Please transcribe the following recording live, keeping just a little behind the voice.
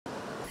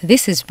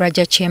This is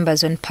Raja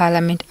Chambers on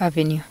Parliament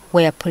Avenue,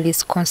 where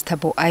police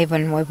constable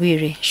Ivan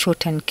Wabwire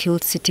shot and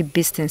killed city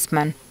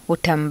businessman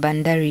Uttam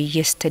Bhanderi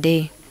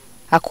yesterday.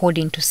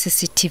 According to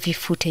CCTV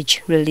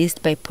footage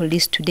released by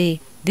police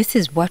today, this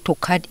is what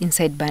occurred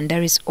inside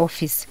Bhanderi's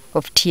office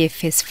of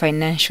TFS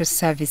Financial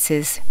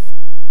Services.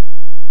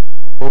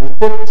 The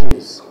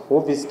detectives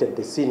who visited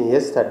the scene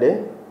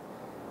yesterday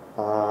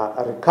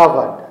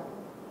recovered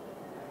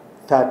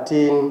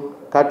 13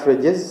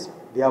 cartridges.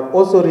 They have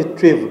also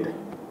retrieved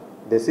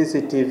the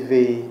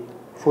CCTV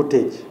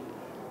footage,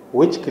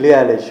 which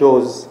clearly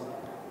shows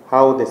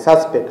how the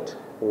suspect,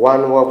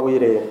 Ivan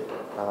Wabwire,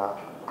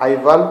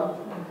 Ivan,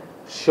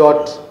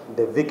 shot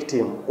the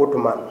victim,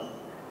 Uttam.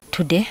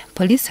 Today,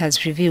 police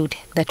has revealed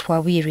that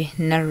Wabwire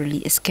narrowly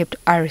escaped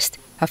arrest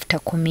after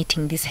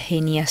committing this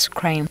heinous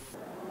crime.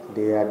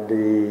 They had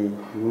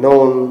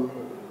known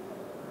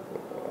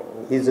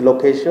his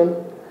location.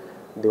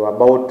 They were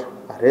about to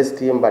arrest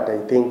him, but I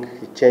think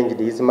he changed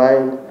his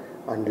mind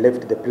and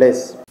left the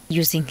place.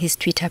 Using his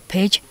Twitter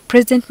page,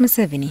 President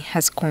Museveni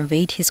has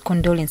conveyed his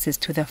condolences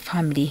to the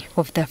family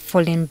of the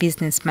fallen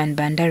businessman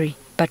Bhanderi,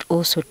 but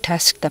also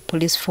tasked the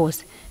police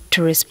force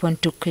to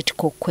respond to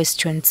critical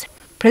questions.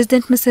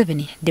 President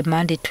Museveni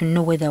demanded to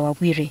know whether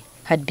Wabwire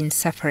had been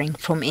suffering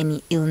from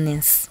any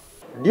illness.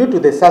 Due to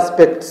the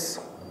suspect's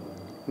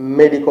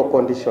medical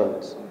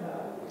conditions,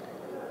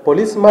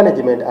 police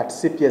management at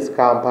CPS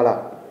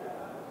Kampala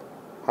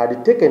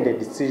had taken a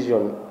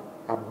decision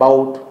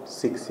about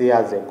 6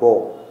 years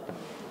ago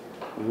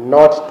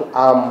not to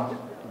arm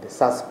the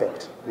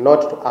suspect,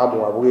 not to arm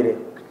Wabwire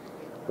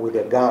with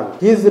a gun.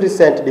 His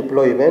recent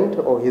deployment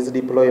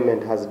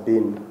has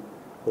been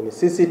in the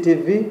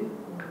CCTV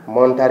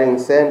monitoring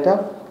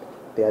center.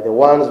 They are the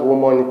ones who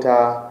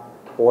monitor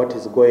what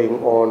is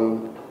going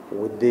on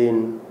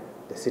within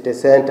the city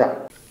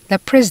center. The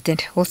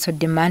president also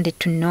demanded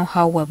to know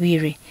how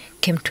Wabwire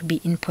came to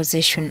be in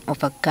possession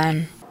of a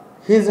gun.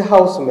 His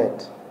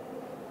housemate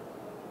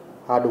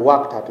had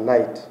worked at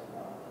night.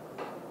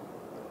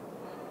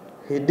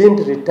 He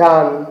didn't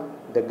return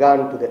the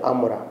gun to the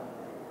armorer.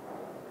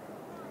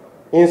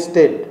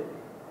 Instead,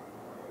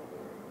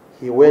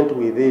 he went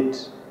with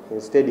it.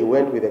 Instead, he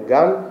went with the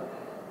gun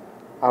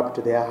up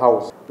to their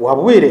house.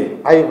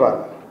 Wabwire,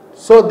 Ivan,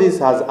 saw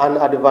this as an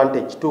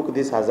advantage, took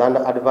this as an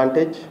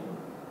advantage,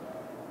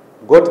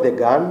 got the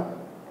gun,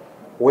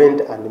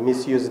 went and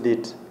misused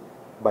it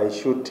by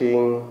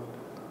shooting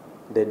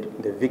the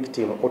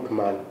victim,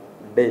 Uttam,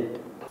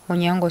 dead.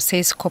 Onyango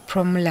says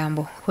Corporal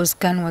Mulambo, whose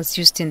gun was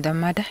used in the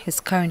murder, is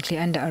currently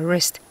under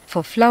arrest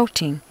for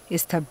flaunting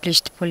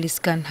established police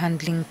gun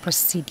handling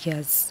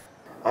procedures.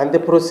 And the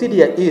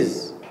procedure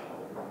is,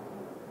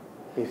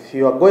 if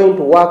you are going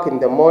to work in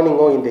the morning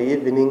or in the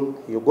evening,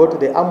 you go to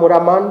the armorer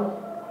man,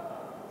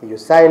 you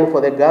sign for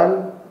the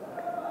gun,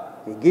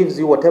 he gives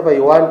you whatever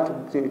you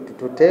want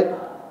to take.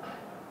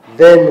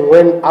 Then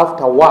when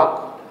after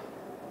work,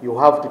 you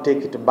have to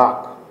take it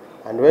back.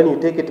 And when you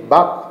take it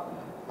back,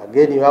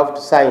 again you have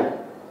to sign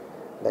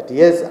that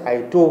yes,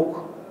 I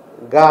took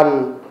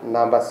gun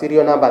number,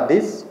 serial number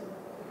this,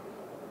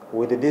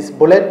 with these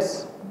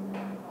bullets,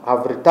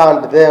 I've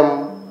returned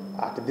them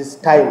at this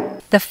time.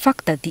 The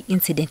fact that the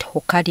incident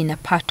occurred in a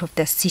part of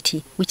the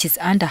city which is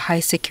under high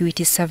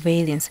security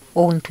surveillance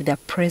owing to the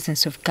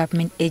presence of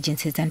government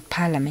agencies and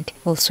parliament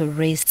also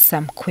raised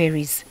some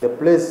queries. The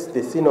place,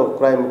 the scene of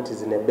crime, it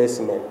is in a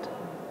basement.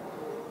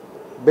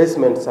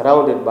 Basement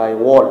surrounded by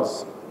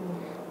walls.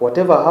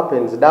 Whatever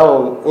happens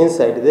down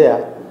inside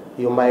there,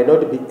 you might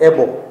not be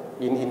able,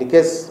 in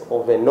case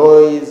of a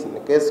noise, in the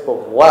case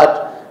of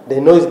what, the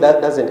noise that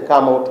doesn't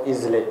come out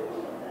easily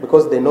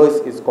because the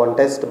noise is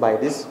contested by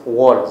these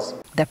walls.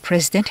 The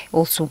president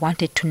also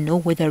wanted to know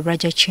whether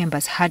Raja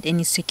Chambers had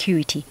any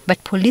security,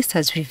 but police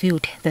has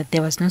revealed that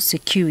there was no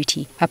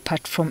security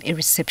apart from a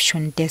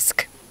reception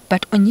desk.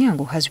 But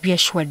Onyango has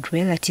reassured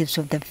relatives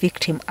of the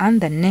victim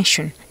and the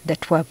nation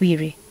that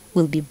Wabwire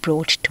will be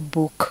brought to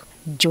book.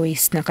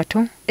 Joyce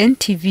Nakato,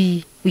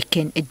 NTV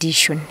Weekend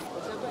Edition.